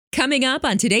Coming up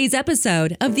on today's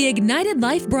episode of the Ignited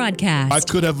Life broadcast. I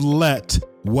could have let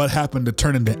what happened to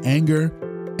turn into anger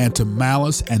and to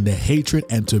malice and to hatred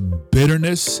and to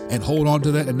bitterness and hold on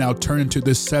to that and now turn into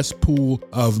this cesspool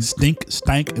of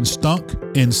stank, and stunk.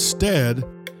 Instead,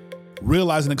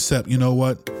 realize and accept, you know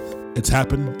what? It's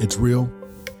happened. It's real.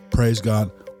 Praise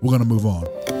God. We're going to move on.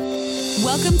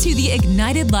 Welcome to the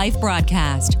Ignited Life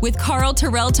broadcast with Carl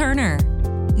Terrell Turner.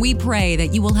 We pray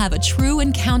that you will have a true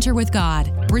encounter with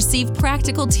God, receive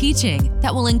practical teaching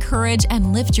that will encourage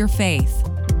and lift your faith,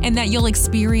 and that you'll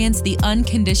experience the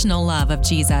unconditional love of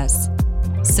Jesus.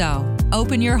 So,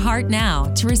 open your heart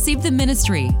now to receive the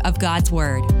ministry of God's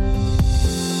Word.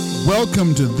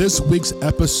 Welcome to this week's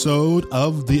episode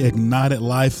of the Ignited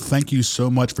Life. Thank you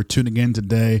so much for tuning in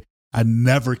today. I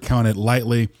never count it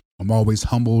lightly. I'm always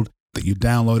humbled that you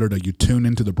downloaded or you tune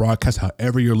into the broadcast,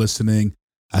 however you're listening.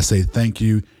 I say thank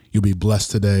you. You'll be blessed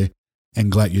today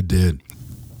and glad you did.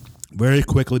 Very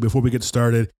quickly, before we get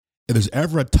started, if there's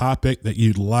ever a topic that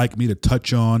you'd like me to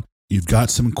touch on, you've got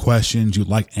some questions you'd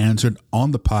like answered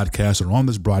on the podcast or on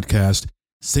this broadcast,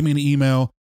 send me an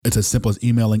email. It's as simple as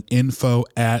emailing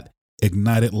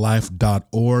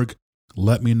info@ignitedlife.org.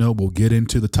 Let me know. We'll get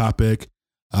into the topic.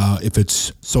 If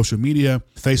it's social media,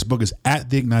 Facebook is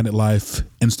 @The Ignited Life.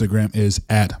 Instagram is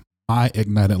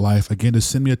 @MyIgnitedLife. Again, just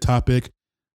send me a topic,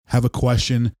 have a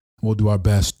question. We'll do our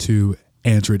best to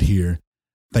answer it here.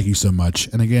 Thank you so much.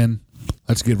 And again,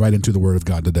 let's get right into the Word of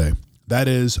God today. That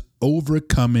is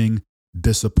overcoming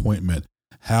disappointment.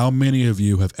 How many of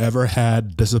you have ever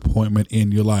had disappointment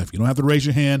in your life? You don't have to raise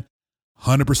your hand.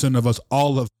 100% of us,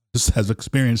 all of us, has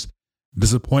experienced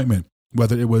disappointment,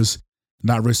 whether it was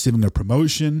not receiving a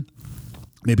promotion,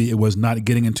 maybe it was not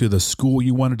getting into the school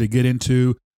you wanted to get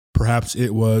into, perhaps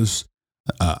it was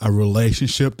a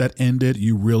relationship that ended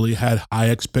you really had high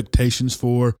expectations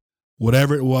for.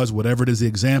 Whatever it was, whatever it is the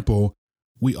example,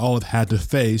 we all have had to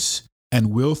face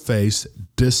and will face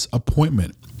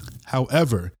disappointment.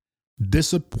 However,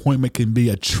 disappointment can be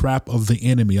a trap of the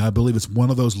enemy. I believe it's one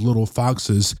of those little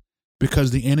foxes because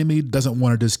the enemy doesn't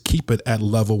want to just keep it at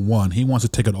level one. He wants to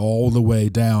take it all the way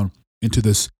down into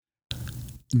this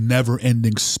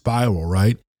never-ending spiral,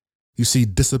 right? You see,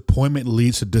 disappointment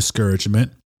leads to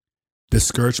discouragement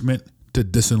to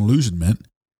disillusionment,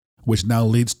 which now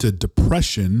leads to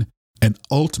depression and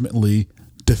ultimately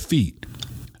defeat.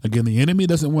 Again, the enemy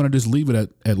doesn't want to just leave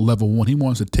it at level one. He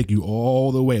wants to take you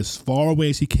all the way, as far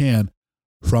away as he can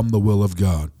from the will of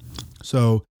God.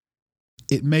 So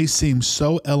it may seem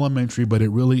so elementary, but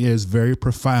it really is very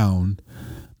profound.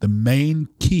 The main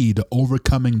key to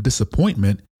overcoming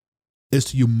disappointment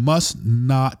is you must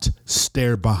not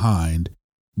stare behind,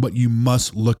 but you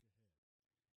must look.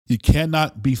 You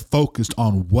cannot be focused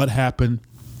on what happened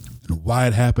and why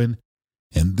it happened,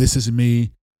 and this is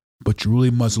me, but you really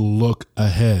must look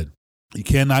ahead. You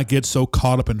cannot get so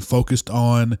caught up and focused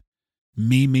on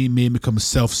me, and become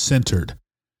self-centered.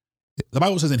 The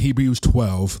Bible says in Hebrews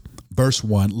 12, verse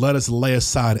 1, let us lay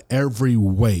aside every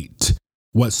weight,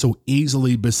 what so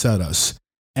easily beset us,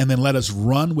 and then let us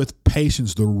run with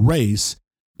patience the race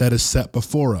that is set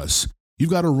before us. You've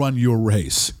got to run your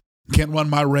race. You can't run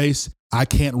my race. I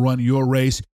can't run your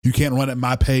race. You can't run at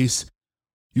my pace.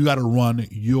 You got to run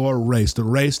your race. The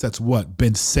race that's what?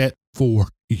 Been set for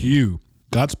you.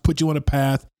 God's put you on a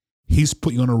path. He's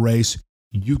put you on a race.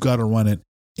 You got to run it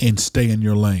and stay in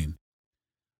your lane.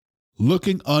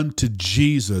 Looking unto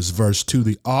Jesus, verse 2,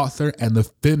 the author and the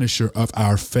finisher of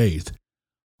our faith,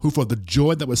 who for the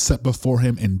joy that was set before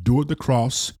him endured the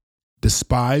cross,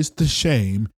 despised the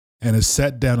shame, and is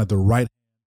set down at the right hand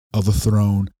of the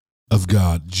throne of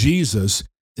God. Jesus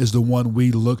is the one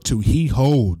we look to. He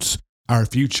holds our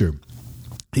future.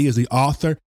 He is the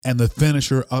author and the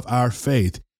finisher of our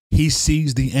faith. He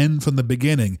sees the end from the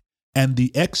beginning, and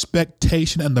the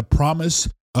expectation and the promise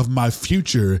of my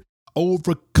future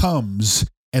overcomes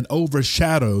and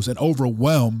overshadows and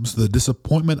overwhelms the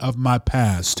disappointment of my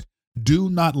past. Do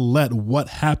not let what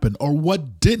happened, or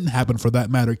what didn't happen for that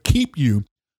matter, keep you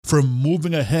from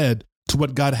moving ahead to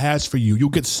what God has for you. You'll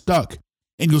get stuck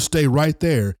and you'll stay right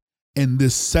there in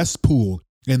this cesspool,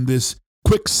 in this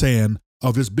quicksand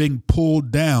of just being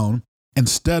pulled down,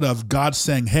 instead of God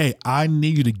saying, hey, I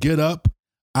need you to get up.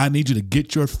 I need you to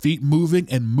get your feet moving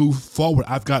and move forward.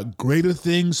 I've got greater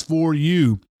things for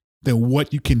you than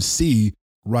what you can see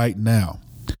right now.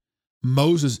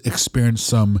 Moses experienced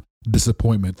some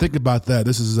disappointment. Think about that.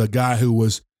 This is a guy who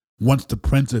was once the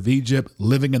prince of Egypt,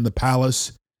 living in the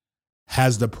palace,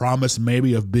 has the promise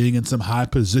maybe of being in some high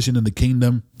position in the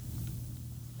kingdom.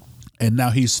 And now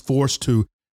he's forced to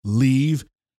leave,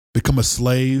 become a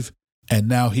slave. And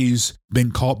now he's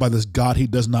been called by this God he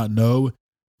does not know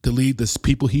to lead this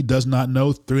people he does not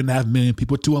know, 3.5 million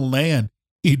people, to a land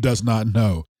he does not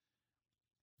know.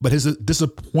 But his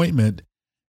disappointment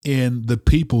in the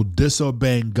people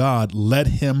disobeying God led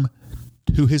him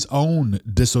to his own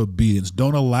disobedience.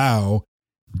 Don't allow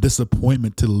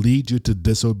disappointment to lead you to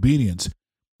disobedience.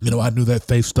 I knew that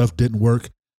faith stuff didn't work.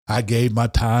 I gave my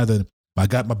tithe and my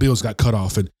bills got cut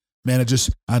off. And man,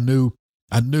 I knew.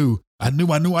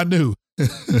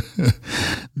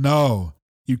 No,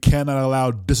 you cannot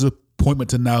allow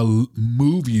disappointment to now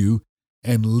move you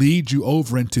and lead you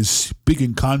over into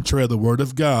speaking contrary to the word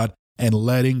of God and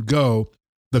letting go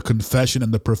the confession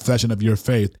and the profession of your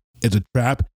faith. It's a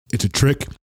trap. It's a trick.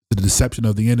 It's a deception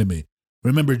of the enemy.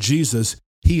 Remember, Jesus,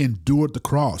 he endured the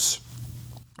cross.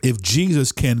 If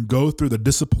Jesus can go through the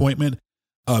disappointment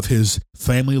of his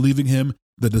family leaving him,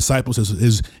 the disciples,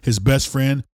 his best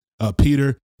friend,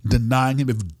 Peter, denying him,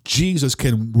 if Jesus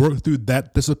can work through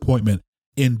that disappointment,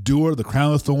 endure the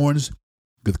crown of thorns,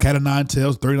 the cat of nine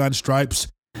tails, 39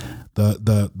 stripes,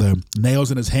 the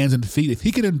nails in his hands and feet, if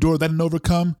he can endure that and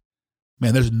overcome,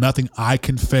 man, there's nothing I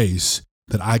can face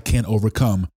that I can't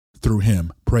overcome through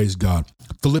him. Praise God.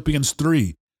 Philippians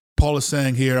 3, Paul is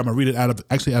saying here, I'm going to read it out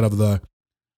of the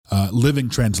Living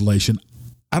Translation.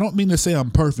 I don't mean to say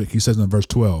I'm perfect, he says in verse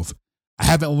 12. I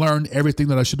haven't learned everything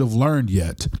that I should have learned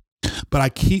yet, but I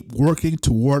keep working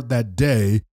toward that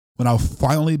day when I'll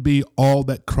finally be all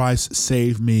that Christ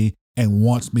saved me and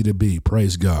wants me to be.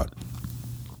 Praise God.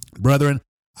 Brethren,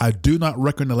 I do not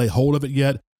reckon to lay hold of it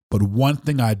yet, but one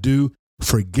thing I do,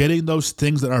 forgetting those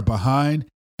things that are behind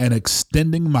and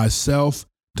extending myself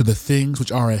to the things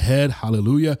which are ahead,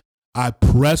 hallelujah, I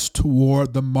press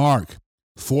toward the mark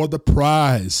for the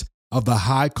prize of the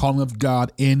high calling of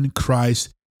God in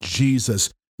Christ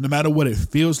Jesus. No matter what it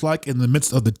feels like in the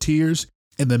midst of the tears,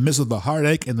 in the midst of the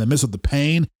heartache, in the midst of the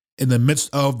pain, in the midst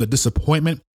of the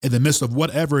disappointment, in the midst of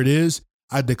whatever it is,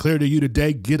 I declare to you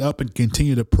today, get up and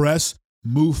continue to press,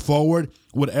 move forward.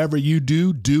 Whatever you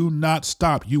do, do not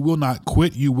stop. You will not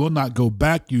quit. You will not go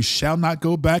back. You shall not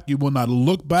go back. You will not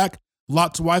look back,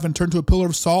 Lot's wife, and turn to a pillar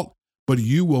of salt, but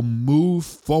you will move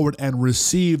forward and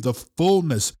receive the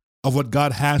fullness of what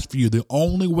God has for you. The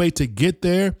only way to get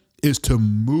there is to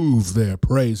move there.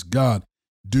 Praise God.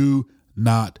 Do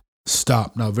not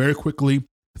stop. Now, very quickly,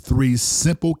 3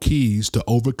 simple keys to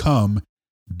overcome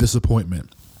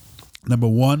disappointment. Number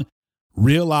 1,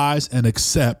 realize and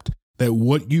accept that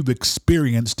what you've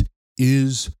experienced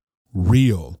is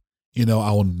real.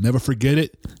 I will never forget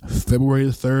it. February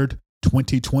the 3rd,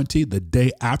 2020, the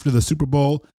day after the Super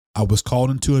Bowl, I was called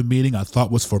into a meeting I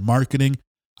thought was for marketing.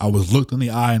 I was looked in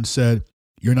the eye and said,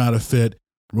 "You're not a fit.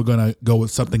 We're going to go with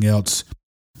something else.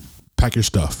 Pack your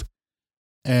stuff."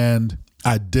 And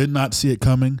I did not see it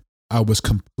coming. I was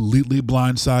completely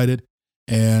blindsided.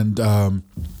 And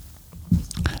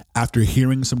after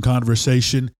hearing some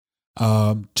conversation,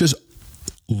 just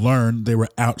learned they were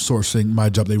outsourcing my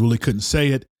job. They really couldn't say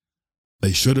it.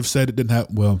 They should have said it, didn't have.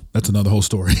 Well, that's another whole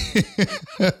story,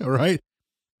 right?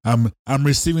 I'm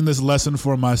receiving this lesson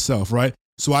for myself, right?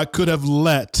 So I could have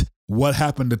let what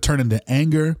happened to turn into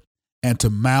anger and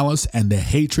to malice and to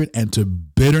hatred and to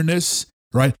bitterness,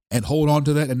 right? And hold on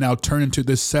to that and now turn into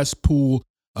this cesspool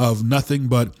of nothing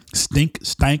but stink,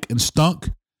 stank, and stunk.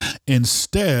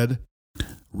 Instead,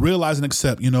 realize and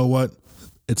accept, you know what?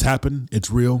 It's happened.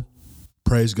 It's real.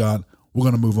 Praise God. We're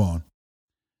going to move on.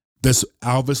 This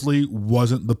obviously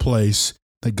wasn't the place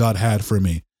that God had for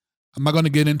me. I'm not going to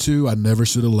get into, I never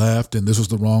should have left and this was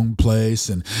the wrong place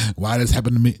and why this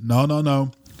happened to me.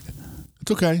 No.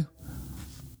 It's okay.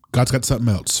 God's got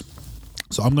something else.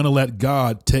 So I'm going to let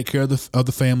God take care of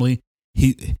the family.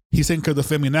 He's taking care of the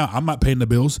family now. I'm not paying the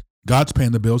bills. God's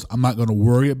paying the bills. I'm not going to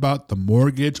worry about the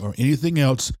mortgage or anything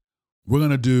else. We're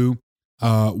going to do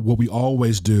what we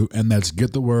always do, and that's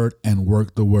get the word and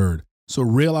work the word. So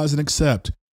realize and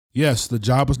accept, yes, the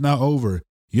job is now over.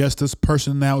 Yes, this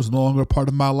person now is no longer a part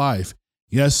of my life.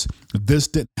 Yes, this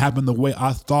didn't happen the way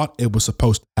I thought it was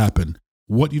supposed to happen.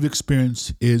 What you've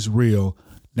experienced is real.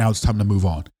 Now it's time to move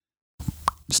on.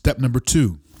 Step number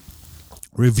 2,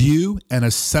 review and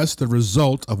assess the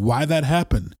result of why that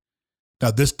happened.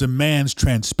 Now, this demands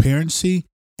transparency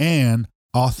and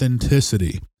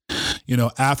authenticity.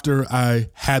 After I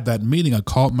had that meeting, I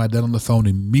called my dad on the phone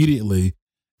immediately,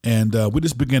 and we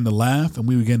just began to laugh and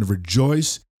we began to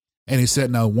rejoice. And he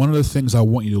said, now, one of the things I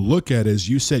want you to look at is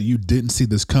you said you didn't see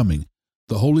this coming.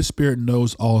 The Holy Spirit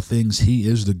knows all things. He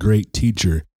is the great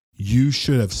teacher. You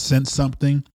should have sensed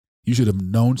something. You should have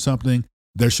known something.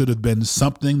 There should have been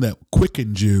something that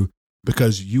quickened you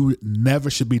because you never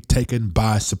should be taken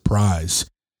by surprise.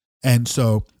 And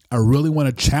so I really want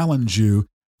to challenge you.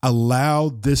 Allow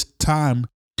this time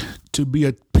to be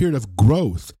a period of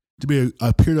growth, to be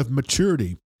a period of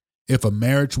maturity. If a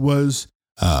marriage was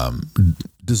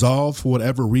dissolved for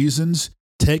whatever reasons,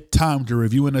 take time to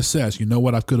review and assess. You know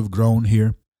what? I could have grown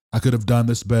here. I could have done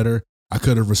this better. I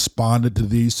could have responded to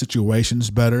these situations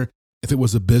better. If it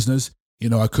was a business,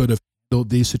 I could have handled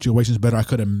these situations better. I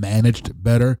could have managed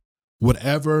better.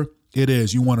 Whatever it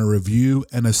is, you want to review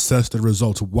and assess the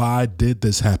results. Why did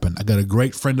this happen? I got a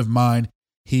great friend of mine.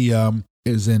 He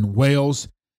is in Wales,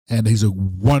 and he's a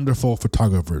wonderful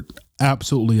photographer,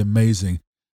 absolutely amazing.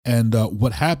 And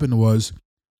what happened was,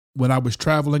 when I was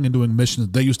traveling and doing missions,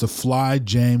 they used to fly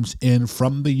James in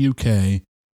from the UK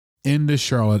into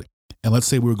Charlotte. And let's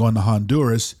say we were going to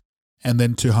Honduras, and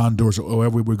then to Honduras or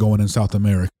wherever we were going in South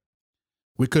America.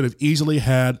 We could have easily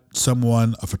had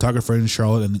someone, a photographer in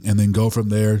Charlotte, and then go from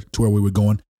there to where we were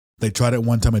going. They tried it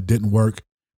one time. It didn't work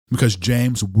because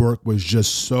James' work was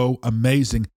just so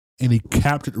amazing, and he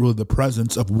captured really the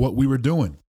presence of what we were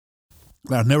doing.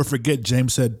 And I'll never forget,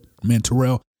 James said, "Man,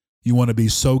 Terrell, you want to be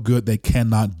so good they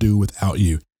cannot do without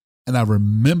you." And I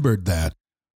remembered that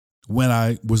when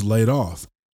I was laid off.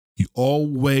 You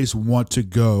always want to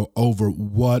go over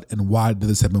what and why did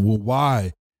this happen? Well,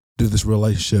 why did this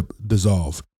relationship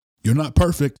dissolve? You're not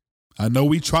perfect. I know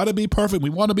we try to be perfect.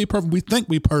 We want to be perfect. We think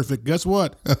we're perfect. Guess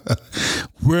what?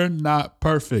 We're not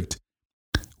perfect.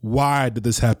 Why did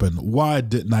this happen? Why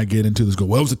didn't I get into this goal?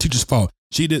 Well, it was the teacher's fault.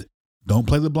 She did. Don't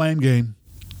play the blame game.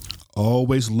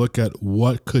 Always look at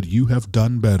what could you have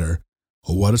done better,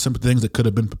 or what are some things that could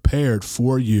have been prepared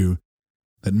for you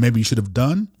that maybe you should have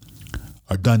done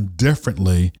or done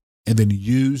differently, and then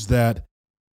use that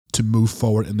to move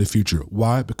forward in the future.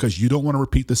 Why? Because you don't want to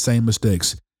repeat the same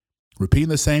mistakes. Repeating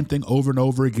the same thing over and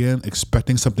over again,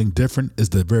 expecting something different, is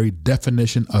the very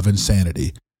definition of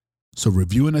insanity. So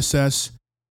review and assess.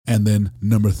 And then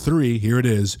number 3, here it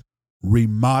is,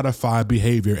 remodify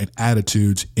behavior and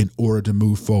attitudes in order to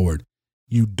move forward.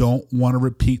 You don't want to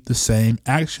repeat the same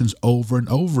actions over and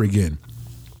over again.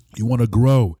 You want to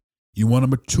grow. You want to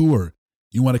mature.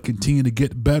 You want to continue to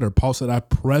get better. Paul said, I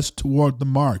press toward the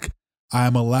mark. I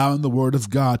am allowing the word of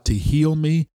God to heal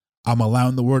me. I'm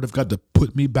allowing the word of God to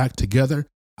put me back together.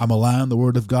 I'm allowing the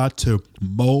word of God to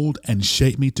mold and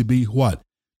shape me to be what?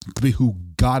 To be who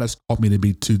God has called me to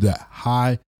be, to the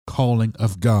high calling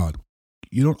of God.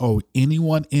 You don't owe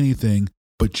anyone anything,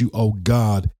 but you owe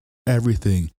God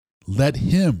everything. Let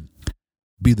him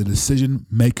be the decision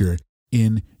maker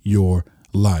in your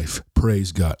life.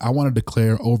 Praise God. I want to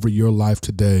declare over your life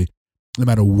today, no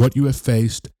matter what you have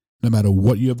faced, no matter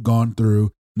what you have gone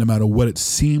through, no matter what it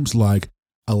seems like,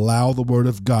 allow the word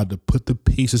of God to put the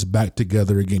pieces back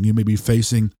together again. You may be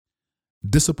facing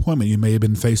disappointment. You may have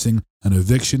been facing an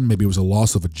eviction. Maybe it was a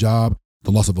loss of a job,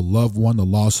 the loss of a loved one, the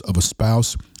loss of a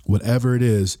spouse, whatever it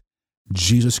is.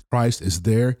 Jesus Christ is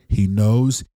there. He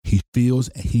knows, he feels,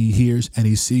 he hears, and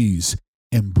he sees.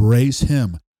 Embrace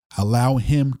him. Allow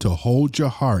him to hold your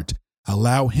heart.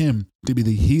 Allow him to be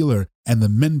the healer and the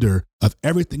mender of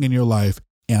everything in your life.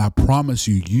 And I promise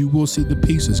you, you will see the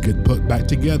pieces get put back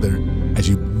together as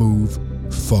you move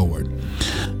forward.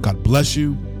 God bless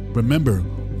you. Remember,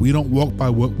 we don't walk by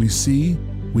what we see.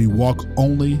 We walk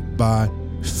only by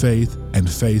faith and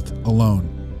faith alone.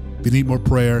 If you need more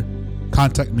prayer,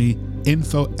 contact me,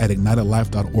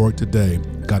 info@ignitedlife.org today.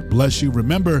 God bless you.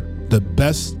 Remember, the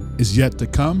best is yet to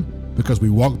come, because we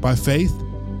walk by faith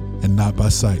and not by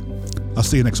sight. I'll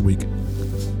see you next week.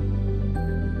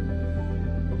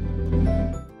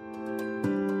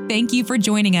 Thank you for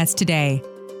joining us today.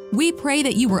 We pray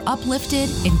that you were uplifted,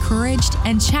 encouraged,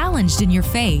 and challenged in your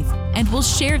faith, and will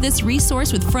share this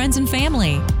resource with friends and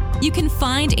family. You can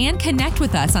find and connect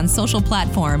with us on social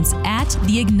platforms at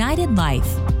The Ignited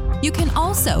Life. You can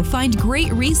also find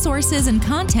great resources and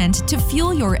content to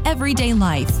fuel your everyday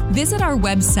life. Visit our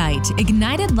website,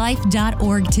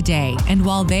 ignitedlife.org today. And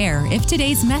while there, if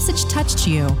today's message touched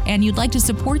you and you'd like to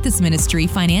support this ministry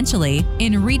financially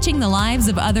in reaching the lives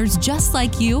of others just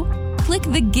like you, click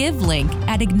the Give link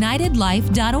at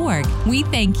ignitedlife.org. We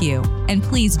thank you. And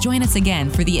please join us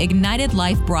again for the Ignited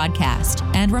Life broadcast.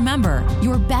 And remember,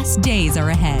 your best days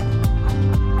are ahead.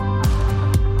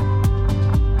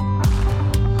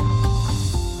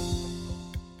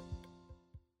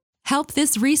 Help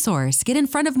this resource get in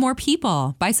front of more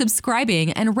people by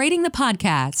subscribing and rating the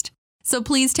podcast. So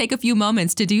please take a few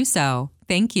moments to do so.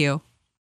 Thank you.